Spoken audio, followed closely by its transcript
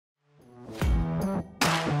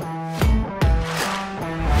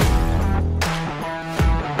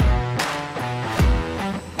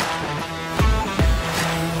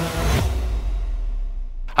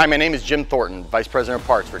Hi, my name is Jim Thornton, Vice President of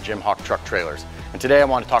Parts for Jim Hawk Truck Trailers. And today I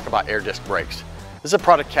want to talk about air disc brakes. This is a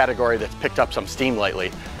product category that's picked up some steam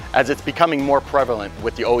lately as it's becoming more prevalent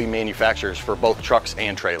with the OE manufacturers for both trucks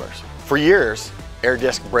and trailers. For years, air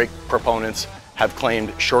disc brake proponents have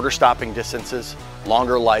claimed shorter stopping distances,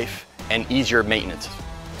 longer life, and easier maintenance.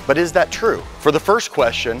 But is that true? For the first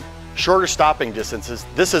question, shorter stopping distances,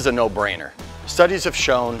 this is a no-brainer. Studies have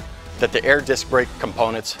shown that the air disc brake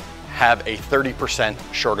components have a 30%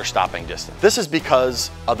 shorter stopping distance. This is because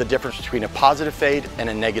of the difference between a positive fade and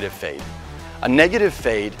a negative fade. A negative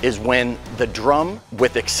fade is when the drum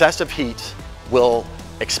with excessive heat will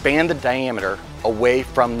expand the diameter away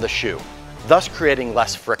from the shoe, thus creating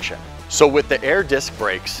less friction. So with the air disc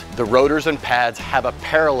brakes, the rotors and pads have a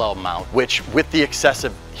parallel mount, which with the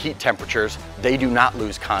excessive heat temperatures, they do not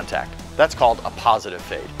lose contact. That's called a positive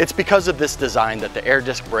fade. It's because of this design that the air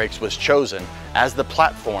disc brakes was chosen as the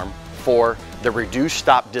platform for the reduced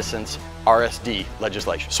stop distance RSD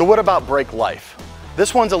legislation. So what about brake life?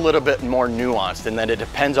 This one's a little bit more nuanced in that it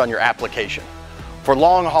depends on your application. For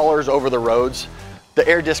long haulers over the roads, the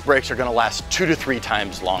air disc brakes are gonna last 2 to 3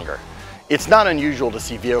 times longer. It's not unusual to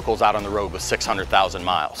see vehicles out on the road with 600,000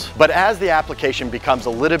 miles. But as the application becomes a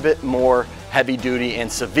little bit more heavy duty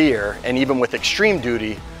and severe, and even with extreme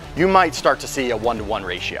duty, you might start to see a 1-to-1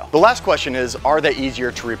 ratio. The last question is, are they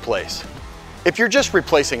easier to replace? If you're just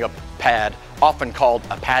replacing a pad, often called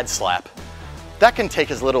a pad slap, that can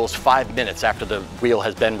take as little as 5 minutes after the wheel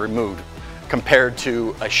has been removed, compared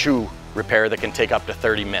to a shoe repair that can take up to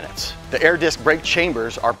 30 minutes. The air disc brake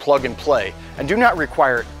chambers are plug and play and do not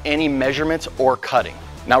require any measurements or cutting.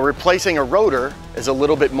 Now, replacing a rotor is a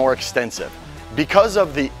little bit more extensive. Because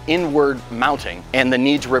of the inward mounting and the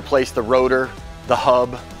need to replace the rotor, the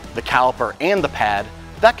hub, the caliper, and the pad,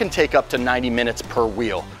 that can take up to 90 minutes per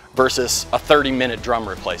wheel versus a 30-minute drum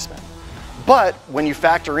replacement. But when you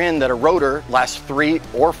factor in that a rotor lasts 3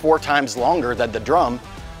 or 4 times longer than the drum,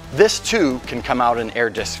 this too can come out in air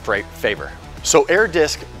disc favor. So air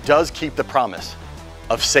disc does keep the promise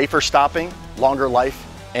of safer stopping, longer life,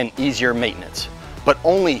 and easier maintenance, but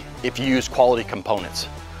only if you use quality components.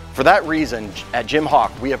 For that reason, at Jim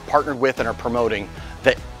Hawk, we have partnered with and are promoting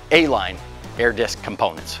the A-line air disc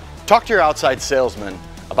components. Talk to your outside salesman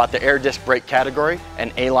about the air disc brake category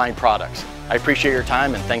and A-line products. I appreciate your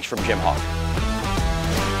time, and thanks from Jim Hawk.